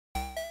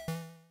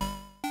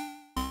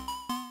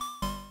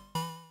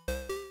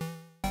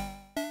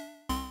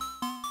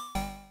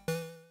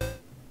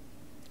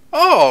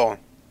Oh!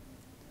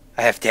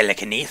 I have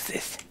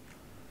telekinesis.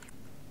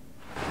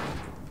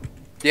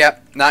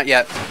 Yep, not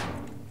yet.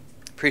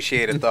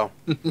 Appreciate it though.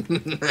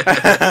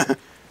 I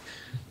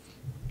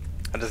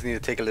just need to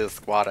take a little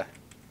squatter.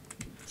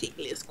 Take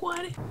a little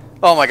squatter.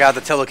 Oh my god,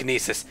 the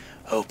telekinesis.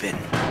 Open.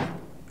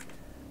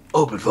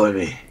 Open for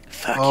me.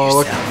 Fuck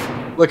Oh,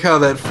 yourself. look how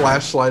that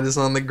flashlight is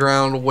on the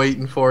ground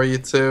waiting for you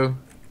too.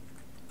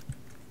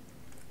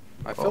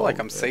 I feel like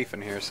I'm safe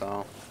in here,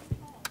 so...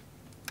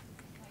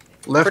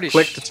 Left Pretty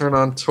click to turn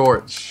on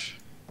torch.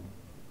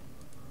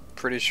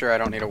 Pretty sure I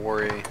don't need to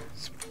worry.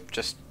 It's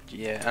just,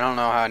 yeah, I don't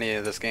know how any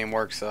of this game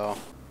works, so...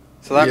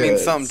 So that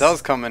means something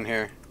does come in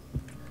here.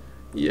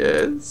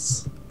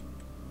 Yes.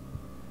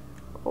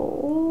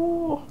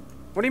 Oh.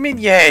 What do you mean,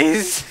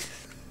 yes?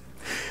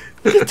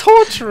 You're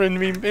torturing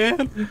me,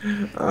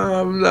 man.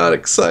 I'm not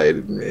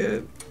excited,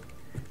 man.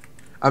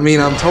 I mean,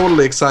 I'm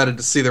totally excited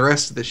to see the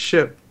rest of the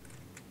ship.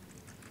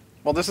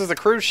 Well, this is a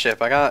cruise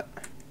ship. I got...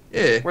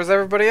 Yeah. Where's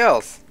everybody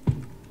else?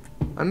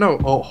 I know.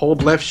 Oh,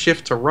 hold left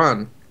shift to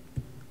run.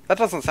 That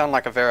doesn't sound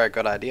like a very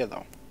good idea,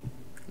 though.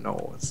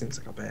 No, it seems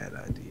like a bad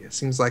idea. It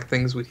seems like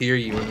things would hear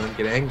you and then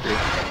get angry.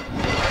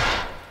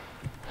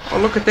 Oh,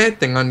 look at that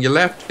thing on your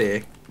left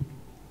there.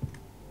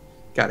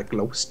 Got a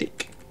glow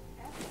stick.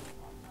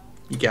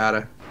 You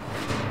got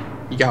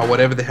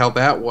whatever the hell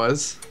that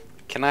was.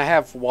 Can I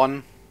have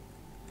one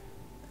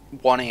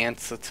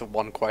answer to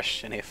one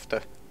question,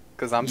 Ifta?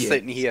 Because I'm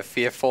sitting here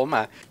fearful,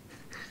 man.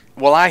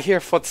 Will I hear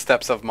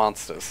footsteps of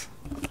monsters?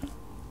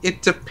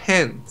 It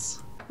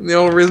depends. And the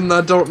only reason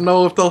I don't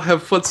know if they'll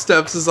have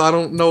footsteps is I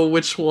don't know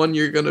which one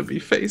you're gonna be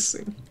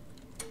facing.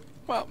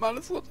 Well, might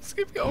as well just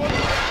keep going.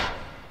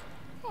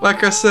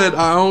 Like I said,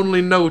 I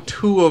only know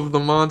 2 of the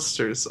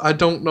monsters. I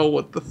don't know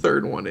what the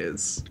third one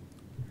is.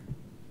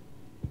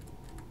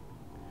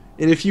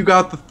 And if you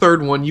got the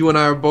third one, you and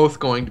I are both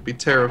going to be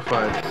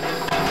terrified.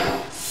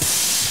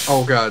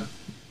 Oh god.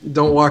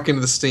 Don't walk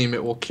into the steam,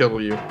 it will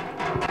kill you.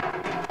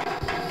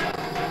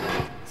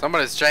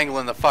 Somebody's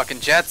jangling the fucking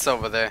jets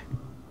over there.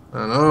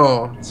 I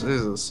know.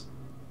 Jesus.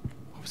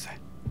 What was that?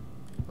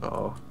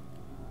 Uh-oh.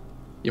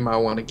 You might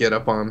want to get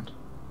up on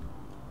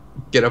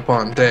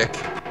deck.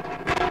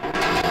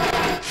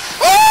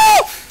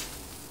 Oh!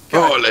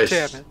 Holy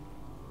damn it.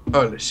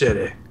 Holy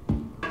shit.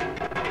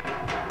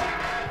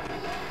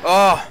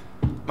 Oh,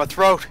 my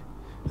throat.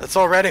 It's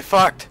already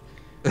fucked.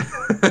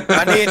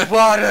 I need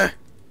water.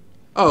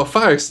 Oh,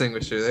 fire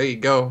extinguisher. There you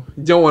go.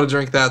 You don't want to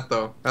drink that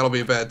though. That'll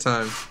be a bad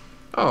time.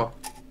 Oh.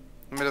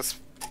 Let me just...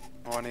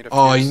 Oh, I need a fuse.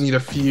 Oh, you need a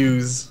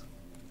fuse.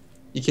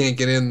 You can't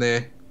get in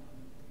there.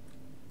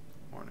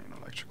 Warning,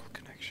 electrical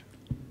connection.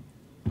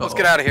 Let's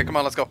get out of here. Come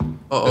on, let's go.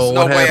 Uh-oh, There's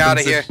no way out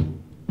of here.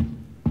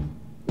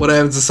 What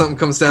happens if something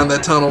comes down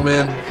that tunnel,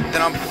 man?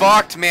 Then I'm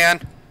fucked, man.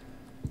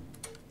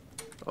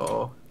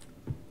 Oh.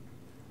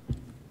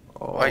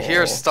 Oh. I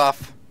hear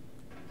stuff.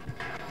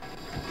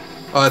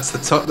 Oh, that's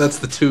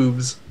the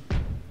tubes.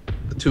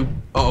 The tube.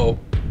 Uh-oh.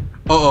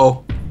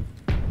 Uh-oh.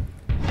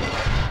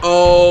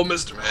 Oh,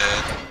 Mr.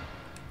 Man.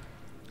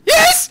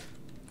 Yes!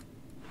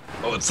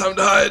 Oh, it's time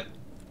to hide.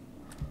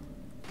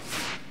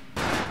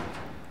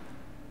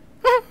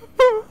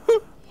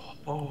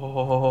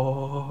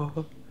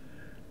 Oh.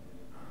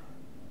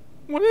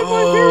 What am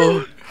I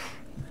hearing?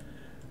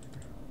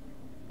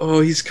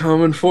 Oh, he's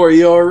coming for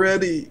you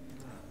already.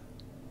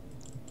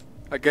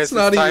 I guess It's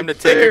not it's time to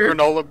even take a fair.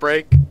 granola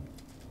break.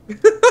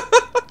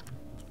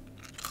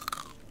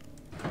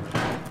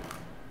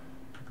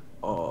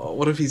 Oh,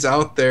 what if he's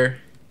out there?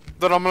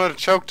 Then I'm gonna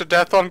choke to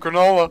death on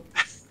granola.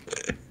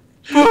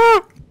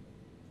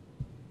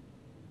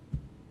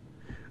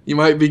 You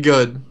might be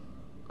good.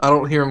 I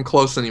don't hear him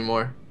close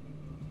anymore.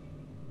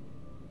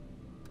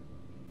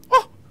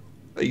 Oh.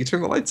 Oh, you can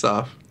turn the lights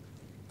off.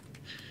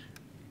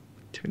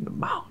 Turn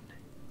them on.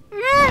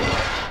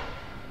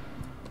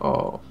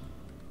 Oh.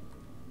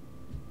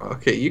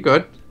 Okay, you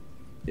good.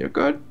 You're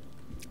good.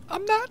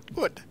 I'm not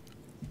good.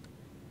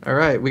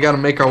 Alright, we gotta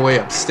make our way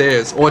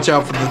upstairs. Watch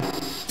out for the...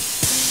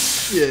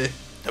 Yeah.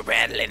 The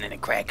rattling and the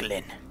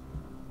crackling.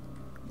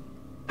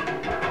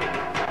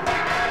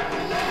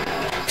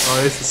 Oh,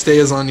 there's the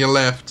stairs on your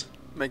left.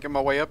 Making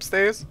my way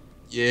upstairs?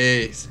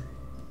 Yes.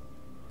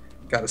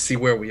 Gotta see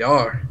where we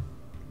are.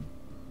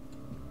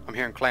 I'm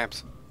hearing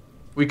clamps.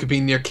 We could be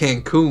near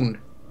Cancun.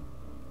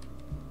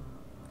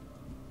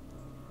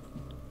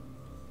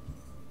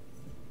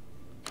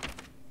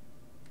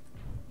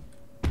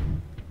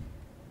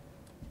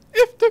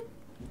 If the...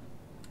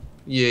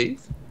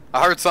 Yes.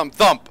 I heard something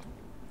thump.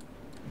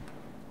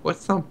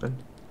 What's something?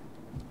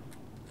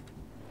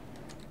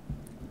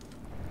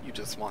 You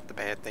just want the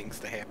bad things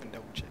to happen,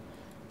 don't you?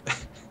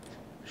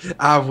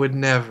 I would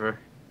never.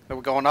 Are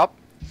we going up?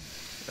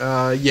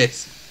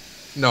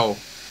 Yes. No.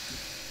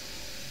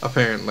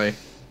 Apparently.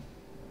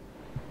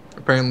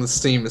 Apparently the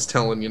steam is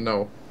telling you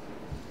no.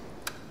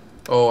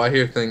 Oh, I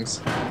hear things.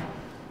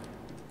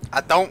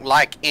 I don't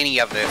like any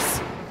of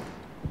this.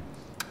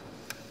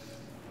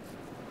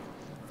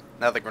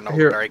 Another granola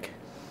Here. break.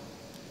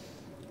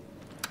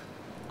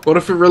 What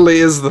if it really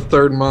is the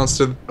third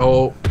monster?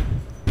 Oh.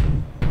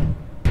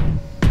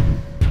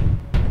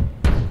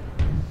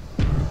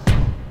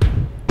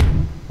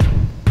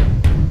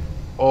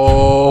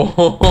 Oh.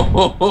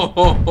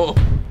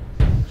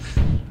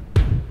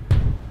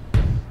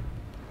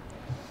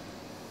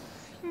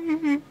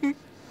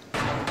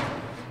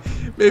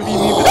 Maybe you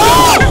need to.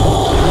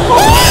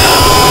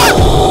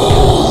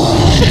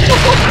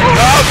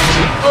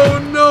 Oh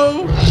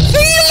no!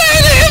 See you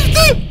later,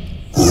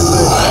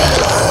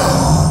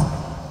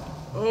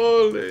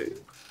 Holy.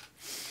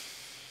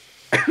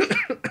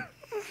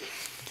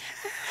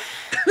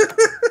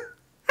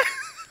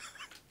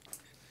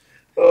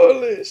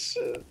 Holy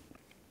shit.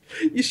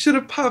 You should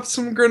have popped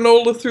some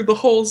granola through the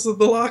holes of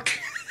the locker.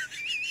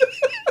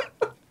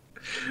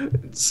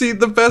 See,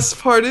 the best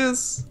part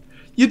is,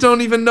 you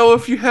don't even know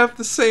if you have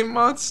the same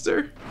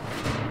monster.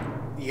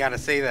 You gotta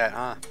say that,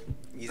 huh?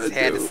 You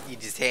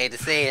just had to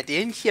say it,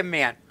 didn't you,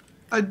 man?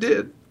 I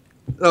did.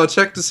 Oh,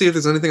 check to see if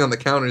there's anything on the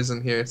counters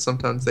in here.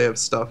 Sometimes they have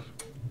stuff.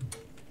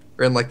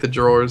 Or in, like, the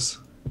drawers.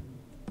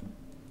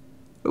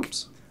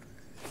 Oops.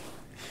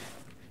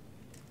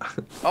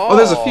 Oh,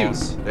 there's a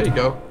fuse. There you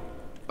go.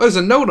 Oh, there's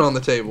a note on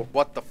the table.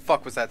 What the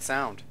fuck was that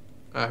sound?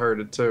 I heard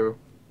it, too.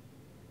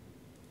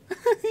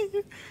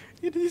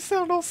 You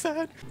sound all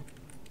sad.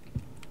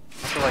 I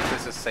feel like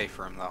this is safe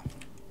for him, though.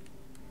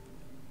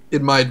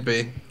 It might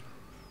be.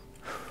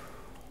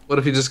 What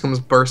if he just comes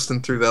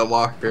bursting through that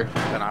locker?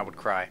 Then I would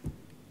cry.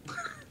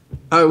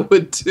 I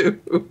would too.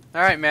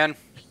 Alright, man.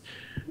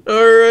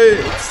 Alright,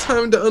 it's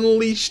time to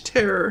unleash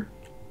terror.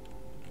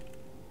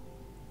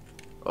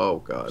 Oh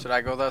god. Should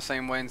I go that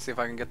same way and see if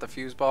I can get the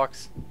fuse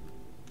box?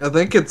 I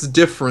think it's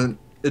different.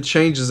 It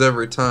changes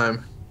every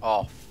time.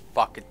 Oh,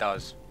 fuck, it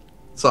does.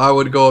 So I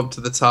would go up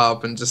to the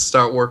top and just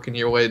start working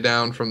your way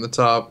down from the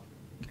top.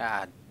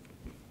 God.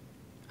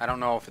 I don't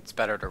know if it's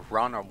better to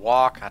run or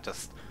walk. I'm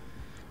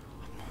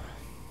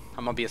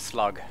gonna be a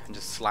slug and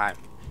just slime.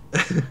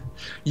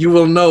 You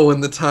will know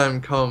when the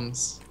time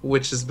comes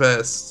which is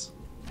best.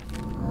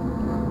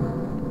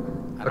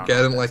 Okay,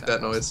 I didn't like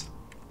that noise.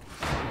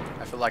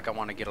 I feel like I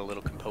want to get a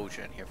little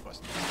composure in here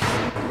first.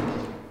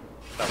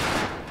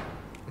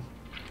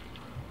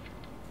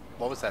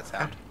 What was that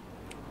sound?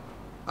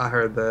 I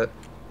heard that.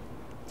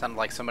 Sounded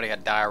like somebody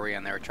had diarrhea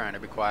and they were trying to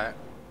be quiet.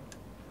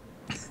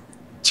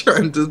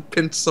 Trying to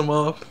pinch some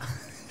off.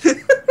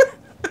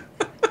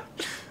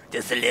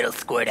 Just a little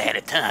squirt at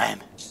a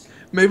time.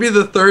 Maybe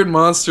the third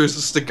monster is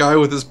just a guy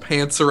with his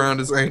pants around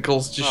his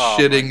ankles just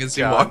shitting as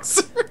he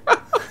walks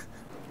around.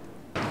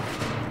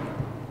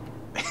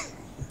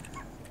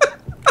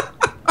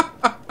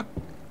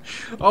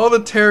 All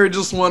the terror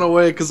just went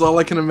away because all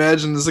I can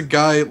imagine is a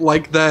guy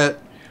like that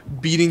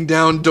beating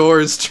down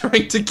doors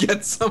trying to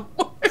get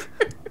somewhere.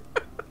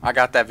 I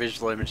got that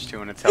visual image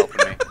too and it's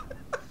helping me.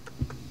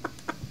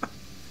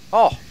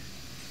 Oh.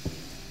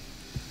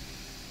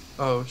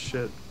 Oh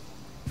shit.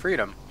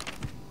 Freedom.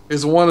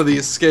 Here's one of the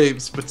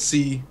escapes, but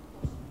see,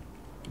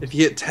 if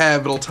you hit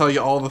tab, it'll tell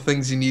you all the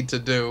things you need to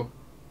do.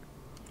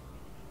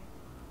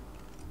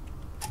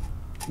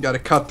 You gotta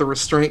cut the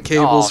restraint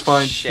cables,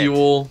 find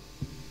fuel.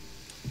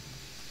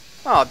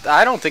 Oh,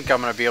 I don't think I'm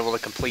gonna be able to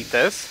complete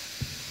this.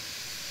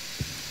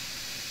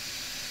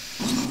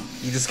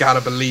 You just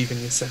gotta believe in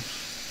yourself.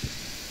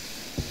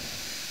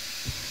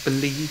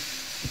 Believe.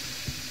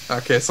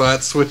 Okay, so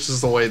that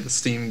switches the way the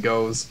steam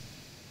goes.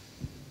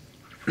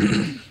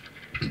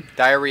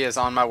 Diarrhea is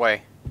on my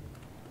way.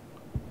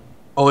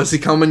 Oh, is he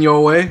coming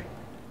your way?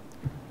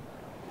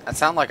 That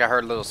sounded like I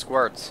heard little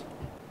squirts.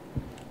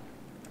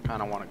 I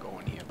kinda wanna go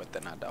in here, but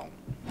then I don't.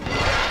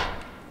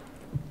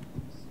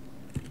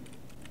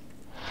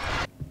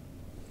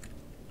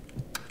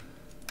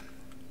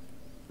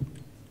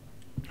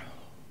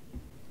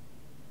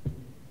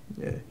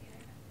 Yeah.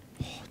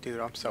 Oh,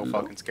 dude, I'm so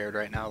fucking scared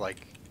right now,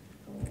 like...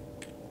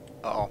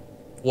 Uh-oh.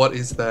 What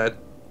is that?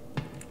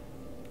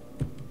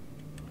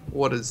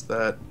 What is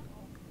that?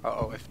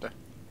 Uh-oh, if the...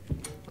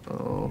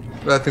 Oh,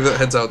 I think that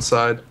heads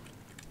outside.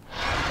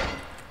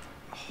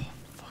 Oh,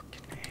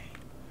 fucking A.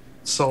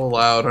 So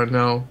loud, I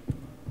know.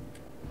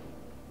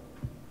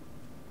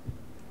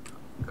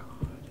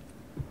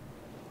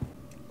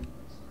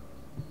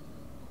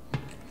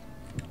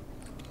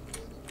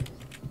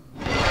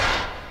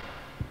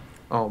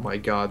 Oh my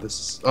god, this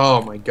is...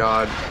 Oh my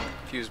god.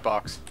 Fuse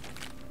box.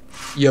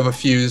 You have a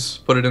fuse,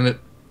 put it in it.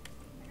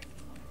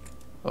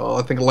 Oh,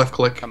 I think left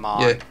click. Come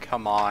on, yeah.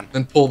 come on.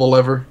 Then pull the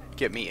lever.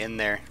 Get me in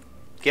there.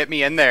 Get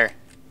me in there.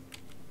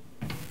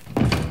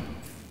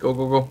 Go,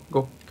 go, go,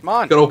 go. Come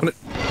on. Gotta open it.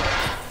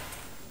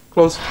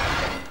 Close.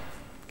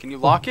 Can you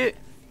lock it?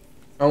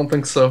 I don't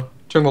think so.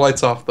 Turn the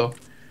lights off, though.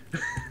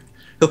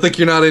 He'll think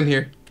you're not in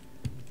here.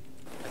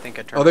 I think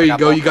I turned. Oh, there you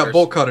go. You got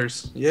bolt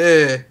cutters.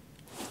 Yeah.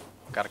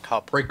 Got a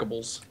cup.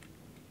 Breakables.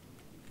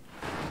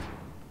 Oh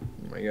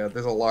my god,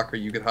 there's a locker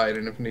you could hide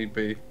in if need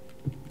be.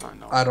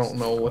 I don't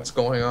know what's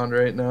going on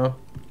right now.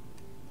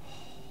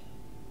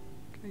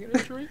 Can I get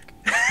a drink?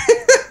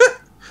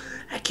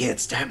 I can't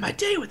start my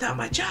day without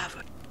my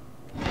Java.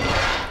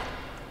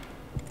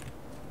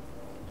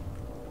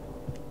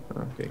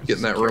 Okay, get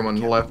in that room on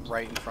the left.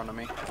 Right in front of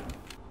me.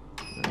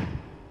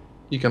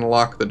 You can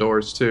lock the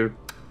doors too,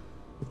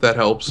 if that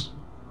helps.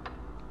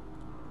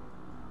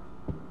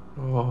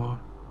 Oh.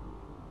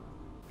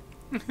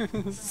 This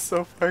is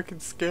so fucking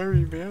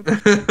scary, man.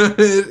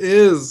 It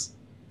is.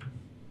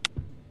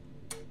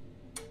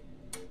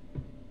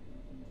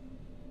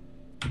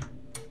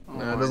 Oh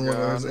No, it my doesn't look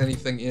like God. there's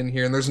anything in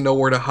here, and there's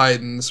nowhere to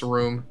hide in this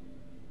room.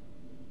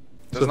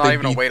 There's So not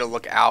even a way to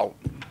look out.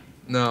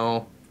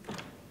 No.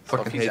 So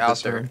Fucking if he's hate out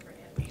this there, room.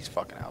 he's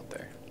fucking out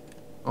there.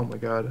 Oh my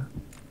God.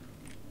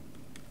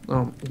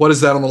 What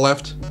is that on the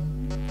left?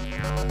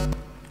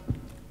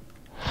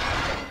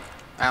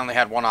 I only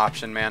had one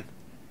option, man.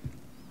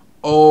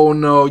 Oh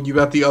no, you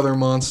got the other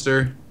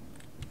monster.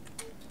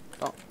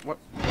 Oh, what?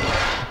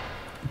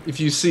 If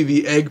you see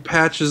the egg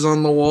patches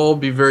on the wall,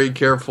 be very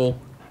careful.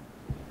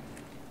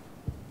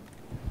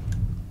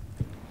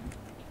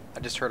 I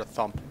just heard a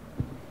thump.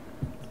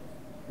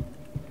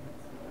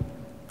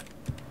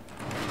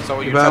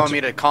 So you're telling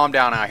me to calm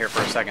down out here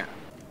for a second.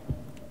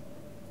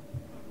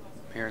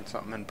 I'm hearing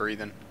something and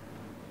breathing.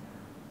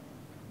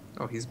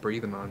 Oh, he's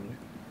breathing on you.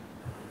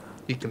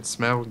 He can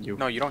smell you.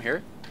 No, you don't hear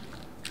it?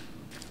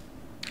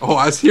 Oh,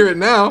 I hear it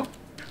now.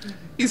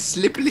 He's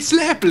slippily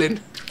slappling.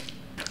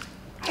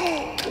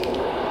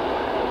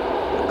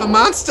 A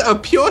monster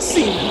of pure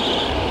semen.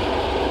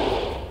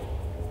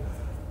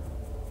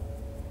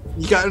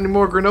 You got any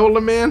more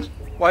granola, man?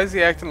 Why is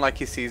he acting like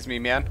he sees me,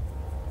 man?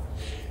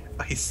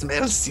 Oh, he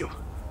smells you.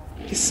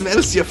 He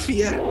smells your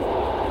fear.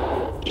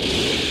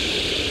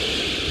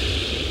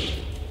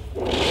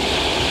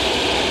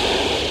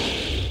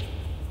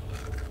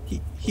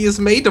 He is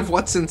made of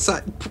what's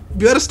inside.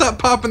 You better stop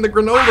popping the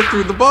granola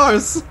through the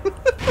bars.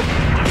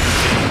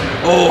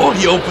 Oh,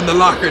 he opened the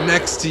locker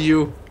next to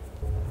you.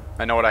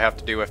 I know what I have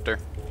to do after.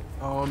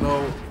 Oh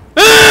no.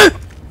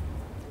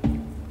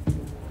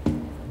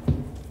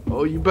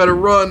 Oh, you better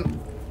run.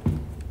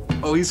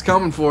 Oh, he's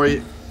coming for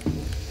you.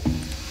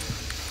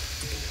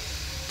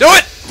 Do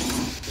it!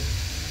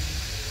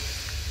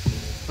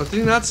 Oh, did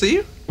he not see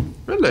you?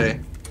 Really?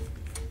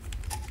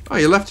 Oh,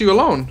 he left you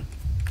alone.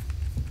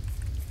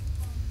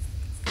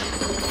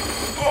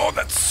 Oh,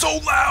 that's so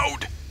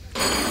loud!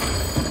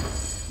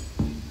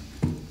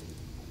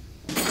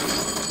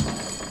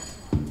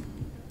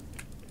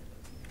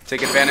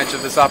 Take advantage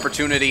of this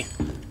opportunity.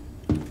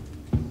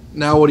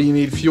 Now what do you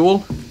need?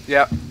 Fuel?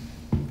 Yep.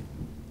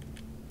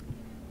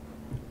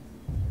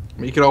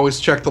 You could always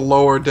check the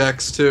lower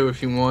decks too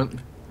if you want.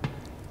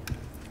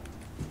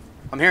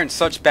 I'm hearing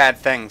such bad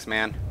things,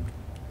 man.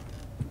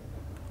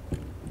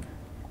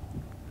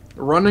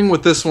 Running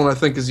with this one I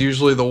think is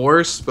usually the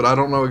worst, but I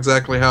don't know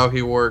exactly how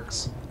he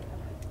works.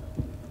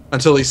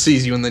 Until he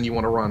sees you and then you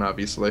want to run,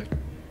 obviously.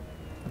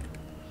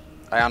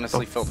 I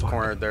honestly Oh, felt fuck.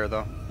 cornered there,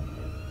 though.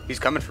 He's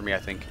coming for me, I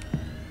think.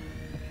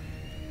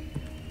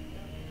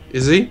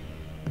 Is he? Do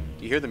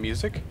you hear the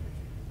music?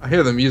 I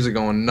hear the music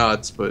going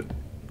nuts, but...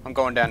 I'm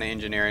going down to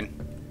engineering.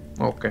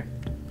 Okay.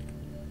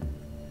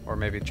 Or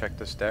maybe check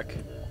this deck.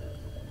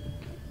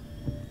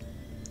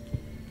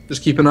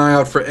 Just keep an eye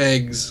out for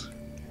eggs.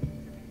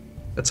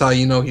 That's how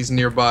you know he's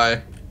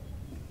nearby.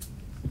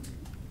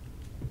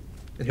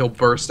 And he'll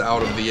burst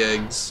out of the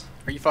eggs.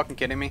 Are you fucking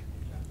kidding me?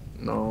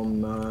 No, I'm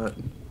not.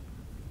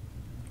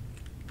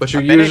 But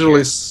you're I've been in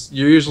here.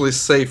 usually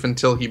safe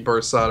until he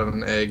bursts out of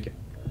an egg.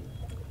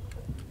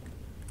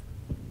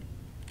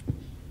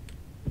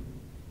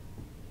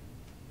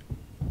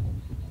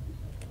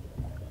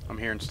 I'm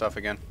hearing stuff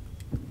again.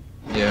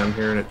 Yeah, I'm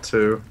hearing it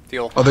too.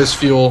 Fuel. Oh, there's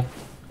fuel.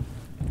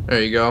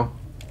 There you go.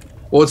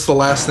 What's the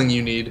last thing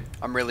you need?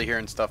 I'm really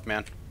hearing stuff,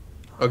 man.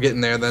 I'll get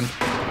in there then.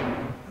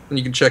 And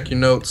you can check your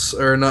notes,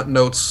 or not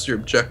notes, your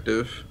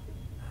objective.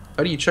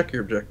 How do you check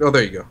your objective? Oh,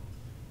 there you go.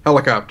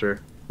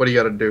 Helicopter. What do you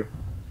gotta do?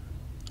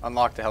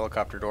 Unlock the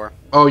helicopter door.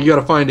 Oh, you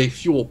gotta find a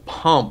fuel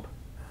pump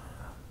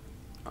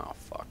Oh,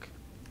 fuck.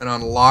 and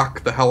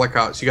unlock the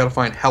helicopter. So you gotta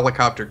find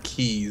helicopter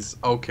keys.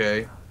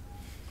 Okay.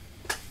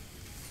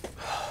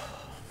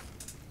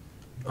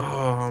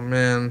 Oh,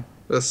 man.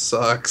 This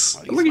sucks.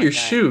 Oh, Look at your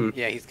shoe.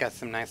 Yeah, he's got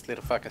some nice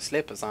little fucking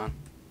slippers on.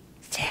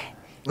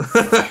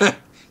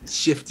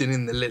 Shifting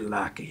in the little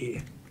locker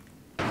here.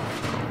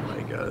 Oh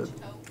my god.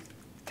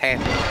 Tap.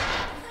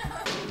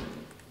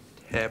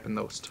 Tapping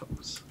those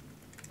toes.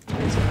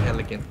 So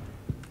elegant.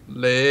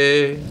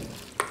 Lay.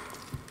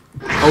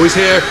 Oh, he's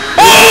here.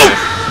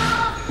 Oh!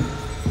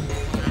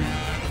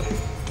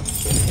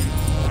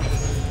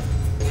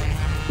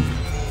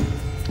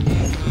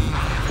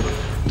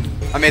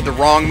 I made the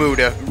wrong move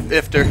to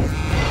ifter.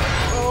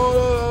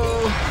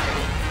 Oh.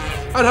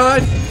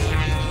 Hide.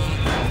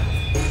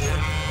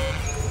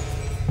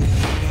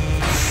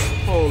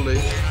 Holy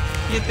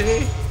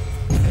shit.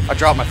 I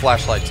dropped my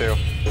flashlight too.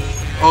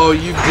 Oh,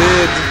 you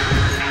did.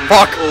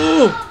 Fuck!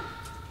 Oh.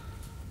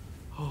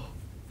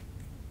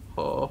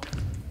 Oh.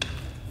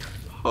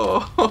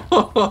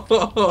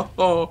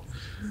 Oh.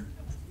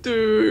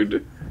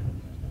 Dude.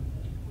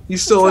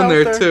 He's still in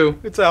there too.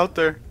 It's out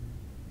there.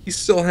 He's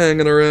still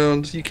hanging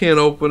around. You can't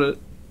open it.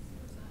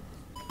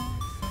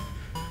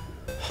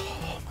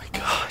 Oh my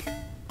god.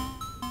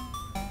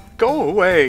 Go away.